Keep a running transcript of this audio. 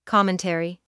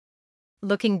Commentary.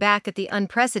 Looking back at the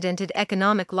unprecedented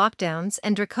economic lockdowns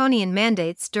and draconian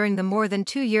mandates during the more than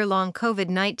 2-year-long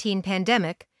COVID-19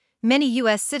 pandemic, many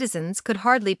U.S. citizens could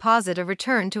hardly posit a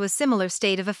return to a similar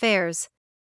state of affairs.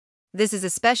 This is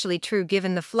especially true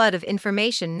given the flood of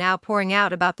information now pouring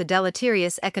out about the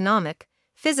deleterious economic,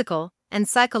 physical, and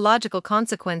psychological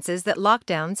consequences that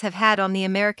lockdowns have had on the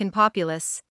American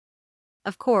populace.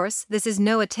 Of course, this is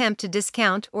no attempt to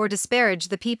discount or disparage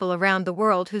the people around the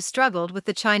world who struggled with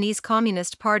the Chinese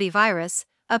Communist Party virus,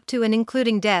 up to and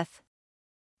including death.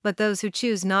 But those who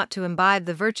choose not to imbibe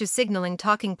the virtue-signaling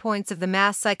talking points of the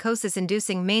mass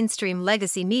psychosis-inducing mainstream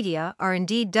legacy media are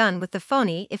indeed done with the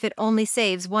phony if it only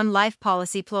saves one life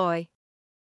policy ploy.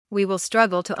 We will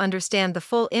struggle to understand the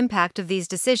full impact of these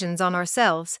decisions on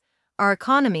ourselves, our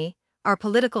economy, our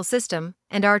political system,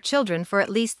 and our children for at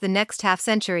least the next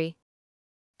half-century.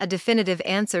 A definitive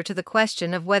answer to the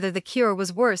question of whether the cure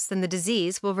was worse than the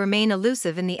disease will remain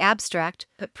elusive in the abstract,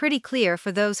 but pretty clear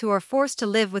for those who are forced to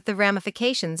live with the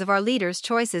ramifications of our leaders'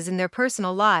 choices in their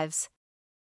personal lives.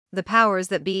 The powers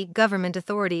that be, government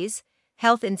authorities,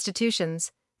 health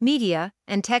institutions, media,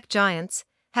 and tech giants,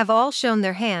 have all shown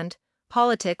their hand.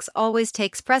 Politics always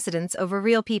takes precedence over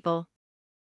real people.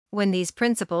 When these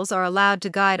principles are allowed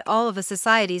to guide all of a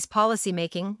society's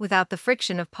policymaking without the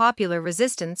friction of popular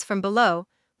resistance from below,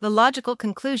 the logical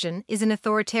conclusion is an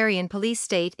authoritarian police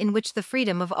state in which the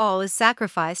freedom of all is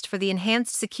sacrificed for the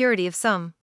enhanced security of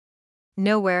some.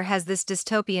 Nowhere has this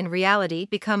dystopian reality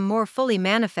become more fully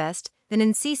manifest than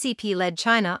in CCP-led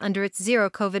China under its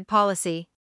zero-COVID policy.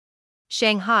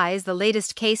 Shanghai is the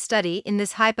latest case study in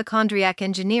this hypochondriac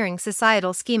engineering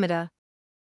societal schemata.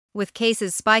 With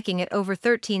cases spiking at over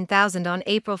 13,000 on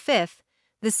April 5,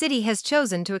 the city has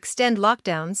chosen to extend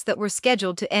lockdowns that were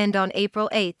scheduled to end on April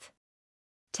 8.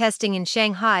 Testing in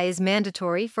Shanghai is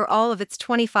mandatory for all of its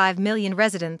 25 million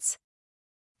residents.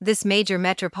 This major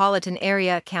metropolitan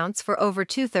area accounts for over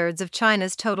 2/3 of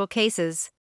China's total cases.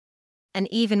 An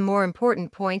even more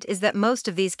important point is that most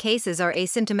of these cases are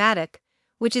asymptomatic,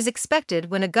 which is expected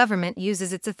when a government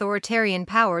uses its authoritarian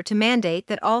power to mandate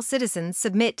that all citizens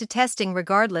submit to testing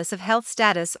regardless of health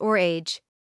status or age.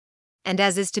 And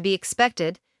as is to be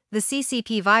expected, the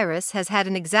CCP virus has had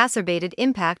an exacerbated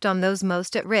impact on those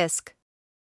most at risk.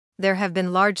 There have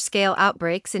been large-scale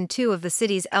outbreaks in 2 of the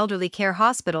city's elderly care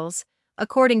hospitals,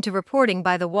 according to reporting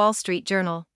by the Wall Street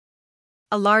Journal.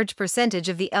 A large percentage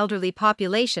of the elderly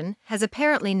population has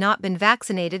apparently not been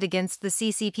vaccinated against the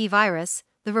CCP virus,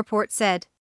 the report said.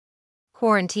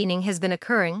 Quarantining has been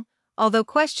occurring, although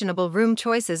questionable room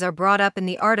choices are brought up in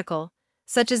the article,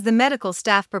 such as the medical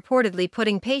staff purportedly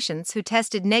putting patients who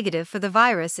tested negative for the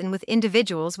virus in with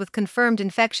individuals with confirmed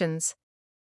infections.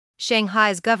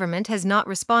 Shanghai's government has not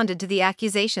responded to the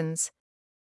accusations.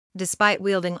 Despite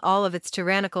wielding all of its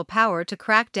tyrannical power to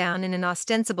crack down in an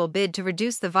ostensible bid to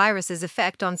reduce the virus's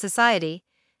effect on society,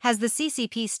 has the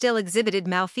CCP still exhibited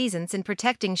malfeasance in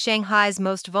protecting Shanghai's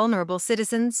most vulnerable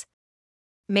citizens?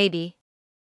 Maybe.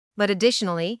 But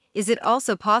additionally, is it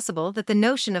also possible that the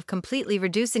notion of completely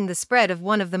reducing the spread of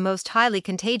one of the most highly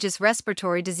contagious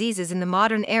respiratory diseases in the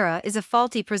modern era is a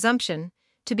faulty presumption,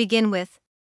 to begin with?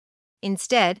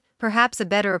 Instead, perhaps a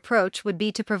better approach would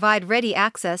be to provide ready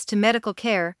access to medical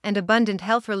care and abundant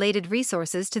health-related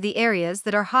resources to the areas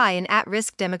that are high in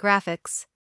at-risk demographics.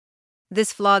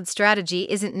 This flawed strategy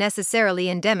isn't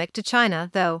necessarily endemic to China,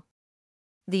 though.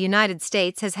 The United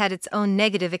States has had its own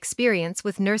negative experience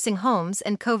with nursing homes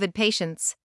and COVID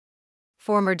patients.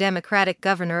 Former Democratic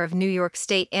Governor of New York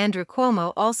State Andrew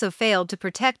Cuomo also failed to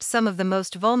protect some of the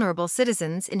most vulnerable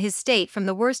citizens in his state from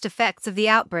the worst effects of the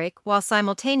outbreak while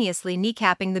simultaneously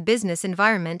kneecapping the business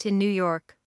environment in New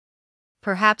York.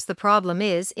 Perhaps the problem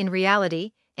is, in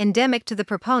reality, endemic to the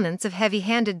proponents of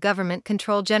heavy-handed government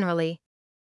control generally.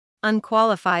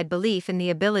 Unqualified belief in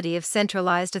the ability of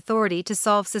centralized authority to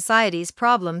solve society's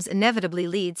problems inevitably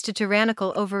leads to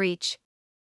tyrannical overreach.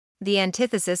 The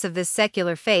antithesis of this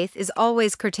secular faith is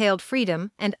always curtailed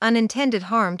freedom and unintended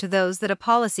harm to those that a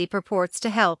policy purports to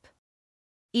help.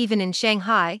 Even in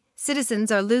Shanghai,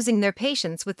 citizens are losing their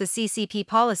patience with the CCP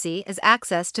policy as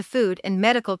access to food and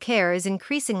medical care is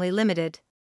increasingly limited.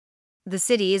 The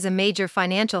city is a major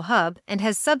financial hub and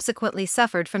has subsequently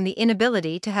suffered from the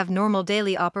inability to have normal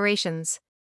daily operations.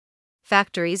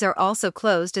 Factories are also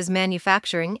closed as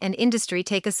manufacturing and industry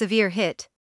take a severe hit.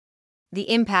 The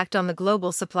impact on the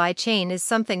global supply chain is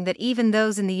something that even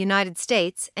those in the United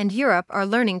States and Europe are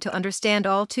learning to understand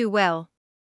all too well.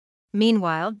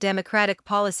 Meanwhile, democratic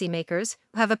policymakers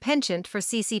who have a penchant for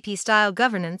CCP-style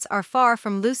governance are far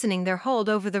from loosening their hold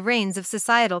over the reins of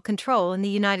societal control in the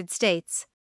United States.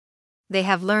 They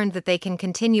have learned that they can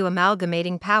continue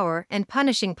amalgamating power and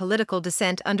punishing political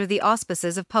dissent under the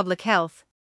auspices of public health.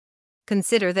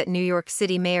 Consider that New York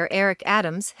City Mayor Eric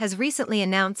Adams has recently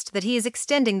announced that he is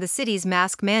extending the city's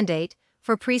mask mandate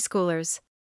for preschoolers.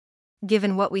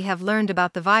 Given what we have learned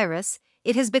about the virus,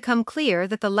 it has become clear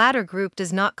that the latter group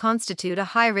does not constitute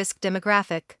a high-risk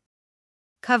demographic.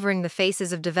 Covering the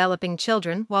faces of developing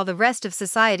children while the rest of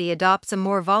society adopts a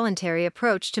more voluntary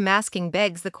approach to masking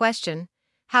begs the question,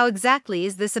 how exactly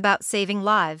is this about saving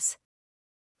lives?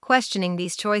 Questioning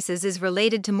these choices is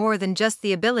related to more than just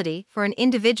the ability for an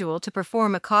individual to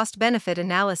perform a cost-benefit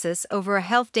analysis over a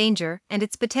health danger and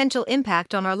its potential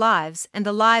impact on our lives and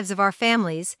the lives of our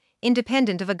families,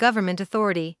 independent of a government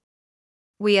authority.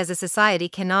 We as a society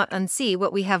cannot unsee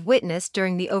what we have witnessed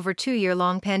during the over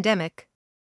 2-year-long pandemic.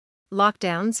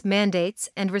 Lockdowns, mandates,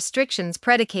 and restrictions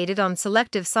predicated on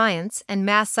selective science and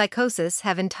mass psychosis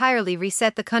have entirely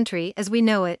reset the country as we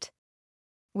know it.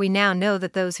 We now know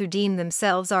that those who deem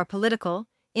themselves our political,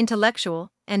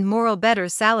 intellectual, and moral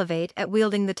betters salivate at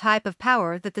wielding the type of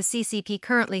power that the CCP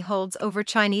currently holds over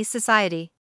Chinese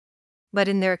society. But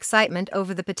in their excitement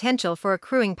over the potential for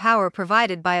accruing power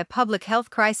provided by a public health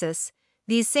crisis,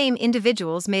 these same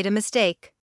individuals made a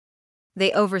mistake.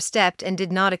 They overstepped and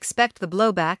did not expect the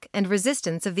blowback and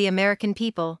resistance of the American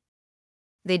people.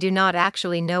 They do not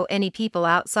actually know any people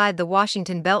outside the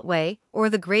Washington Beltway or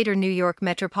the greater New York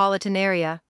metropolitan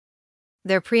area.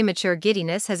 Their premature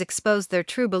giddiness has exposed their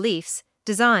true beliefs,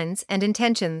 designs, and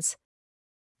intentions.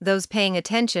 Those paying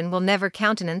attention will never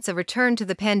countenance a return to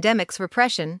the pandemic's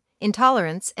repression,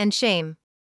 intolerance, and shame.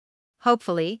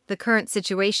 Hopefully, the current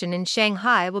situation in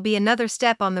Shanghai will be another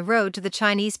step on the road to the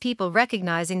Chinese people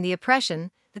recognizing the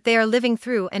oppression that they are living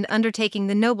through and undertaking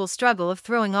the noble struggle of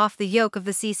throwing off the yoke of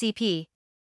the CCP.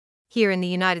 Here in the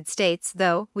United States,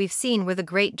 though, we've seen where the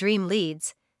great dream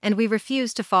leads, and we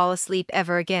refuse to fall asleep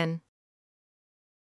ever again.